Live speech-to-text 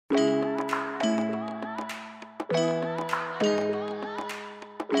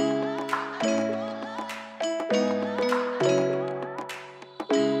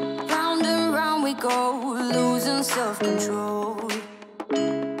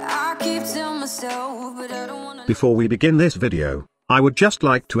myself, but I don't wanna. Before we begin this video, I would just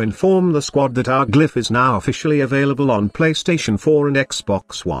like to inform the squad that our glyph is now officially available on PlayStation 4 and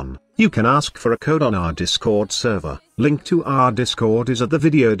Xbox One. You can ask for a code on our Discord server. Link to our Discord is at the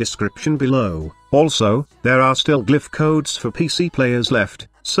video description below. Also, there are still glyph codes for PC players left,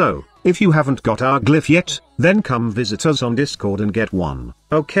 so, if you haven't got our glyph yet, then come visit us on Discord and get one.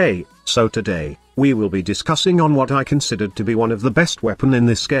 Okay, so today, we will be discussing on what I considered to be one of the best weapon in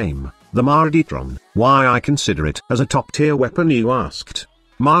this game, the DETRON. Why I consider it as a top tier weapon, you asked.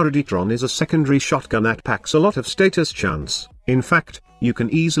 DETRON is a secondary shotgun that packs a lot of status chance. In fact, you can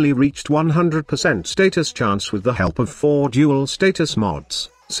easily reach 100% status chance with the help of 4 dual status mods.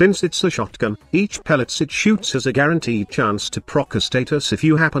 Since it's a shotgun, each pellets it shoots has a guaranteed chance to proc a status if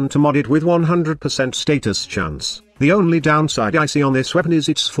you happen to mod it with 100% status chance. The only downside I see on this weapon is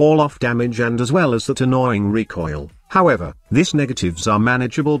its fall-off damage and as well as that annoying recoil. However, these negatives are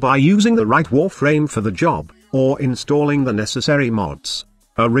manageable by using the right Warframe for the job, or installing the necessary mods.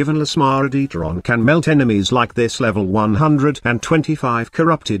 A rivenless DETRON can melt enemies like this level 125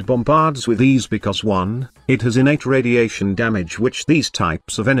 corrupted bombards with ease because 1, it has innate radiation damage which these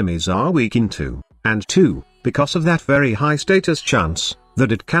types of enemies are weak into, and 2, because of that very high status chance,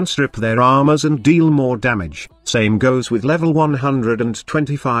 that it can strip their armors and deal more damage. Same goes with level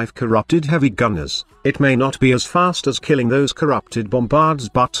 125 corrupted heavy gunners. It may not be as fast as killing those corrupted bombards,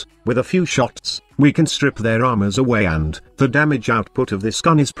 but, with a few shots, we can strip their armors away, and the damage output of this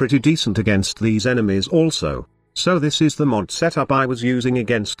gun is pretty decent against these enemies also. So this is the mod setup I was using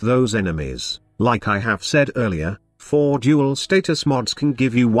against those enemies. Like I have said earlier, 4 dual status mods can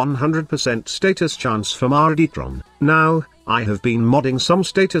give you 100% status chance for DETRON. Now, I have been modding some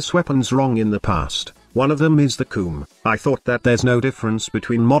status weapons wrong in the past. One of them is the coom. I thought that there's no difference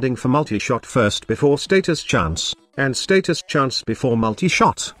between modding for multi-shot first before status chance, and status chance before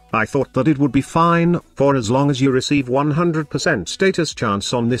multi-shot. I thought that it would be fine for as long as you receive 100% status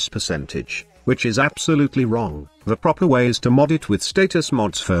chance on this percentage, which is absolutely wrong. The proper way is to mod it with status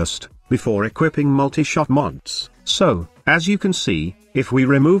mods first, before equipping multi-shot mods. So, as you can see, if we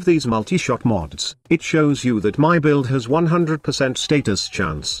remove these multi-shot mods, it shows you that my build has 100% status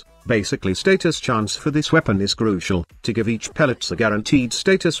chance. Basically, status chance for this weapon is crucial, to give each pellets a guaranteed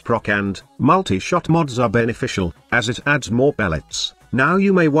status proc, and multi-shot mods are beneficial, as it adds more pellets. Now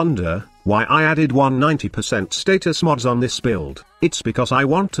you may wonder, why I added 190% status mods on this build. It's because I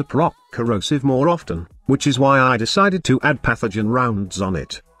want to proc corrosive more often, which is why I decided to add pathogen rounds on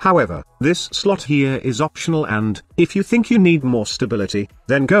it. However, this slot here is optional, and, if you think you need more stability,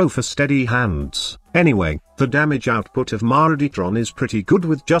 then go for steady hands. Anyway, the damage output of DETRON is pretty good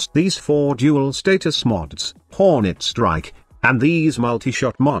with just these 4 dual status mods, Hornet Strike, and these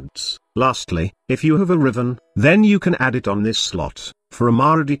multi-shot mods. Lastly, if you have a Riven, then you can add it on this slot. For a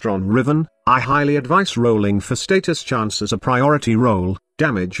DETRON Riven, I highly advise rolling for status chance as a priority roll,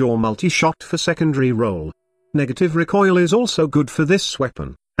 damage or multi-shot for secondary roll. Negative recoil is also good for this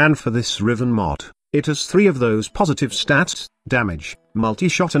weapon. And for this Riven mod, it has 3 of those positive stats, damage,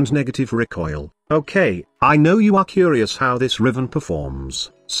 multi-shot and negative recoil. Okay, I know you are curious how this Riven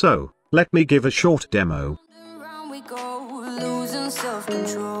performs, so, let me give a short demo. Around we go, losing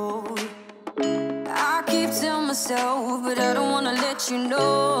self-control. I keep telling myself, but I don't wanna let you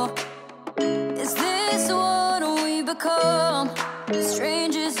know. Is this what we become?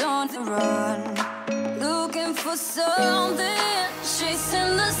 Strangers on the run, looking for something.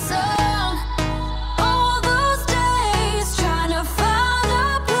 Chasing the sun, all those days trying to find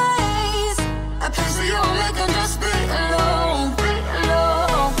a place that you'll make them just be alone,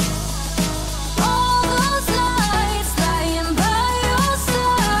 All those nights lying by your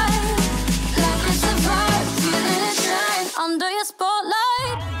side, like it's a vibe, feeling it shine under your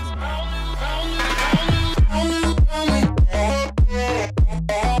spotlight.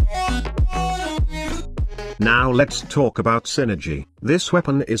 Now let's talk about synergy. This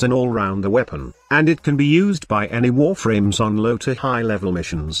weapon is an all-rounder weapon, and it can be used by any Warframes on low to high level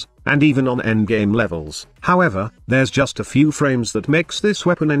missions, and even on endgame levels. However, there's just a few frames that makes this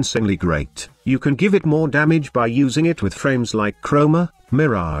weapon insanely great. You can give it more damage by using it with frames like Chroma,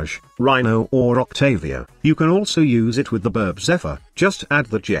 Mirage, Rhino or Octavia. You can also use it with the Burb Zephyr. Just add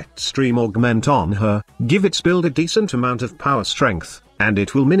the Jetstream augment on her, give its build a decent amount of power strength, and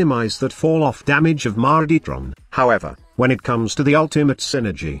it will minimize that fall-off damage of DETRON. However, when it comes to the ultimate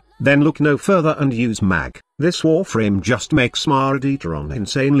synergy, then look no further and use Mag. This Warframe just makes DETRON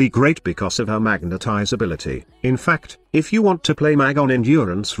insanely great because of her magnetizability. In fact, if you want to play Mag on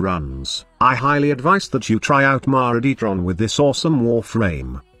endurance runs, I highly advise that you try out DETRON with this awesome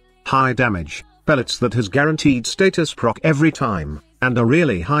Warframe. High damage, pellets that has guaranteed status proc every time, and a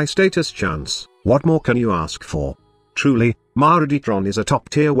really high status chance. What more can you ask for? Truly, DETRON is a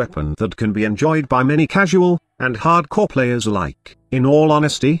top-tier weapon that can be enjoyed by many casual and hardcore players alike. In all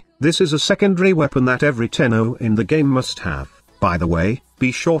honesty, this is a secondary weapon that every Tenno in the game must have. By the way,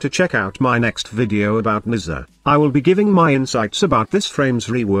 be sure to check out my next video about Nizza. I will be giving my insights about this frame's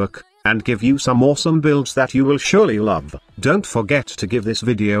rework, and give you some awesome builds that you will surely love. Don't forget to give this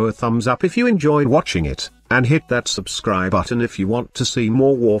video a thumbs up if you enjoyed watching it, and hit that subscribe button if you want to see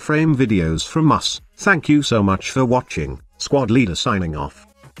more Warframe videos from us. Thank you so much for watching. Squad Leader signing off.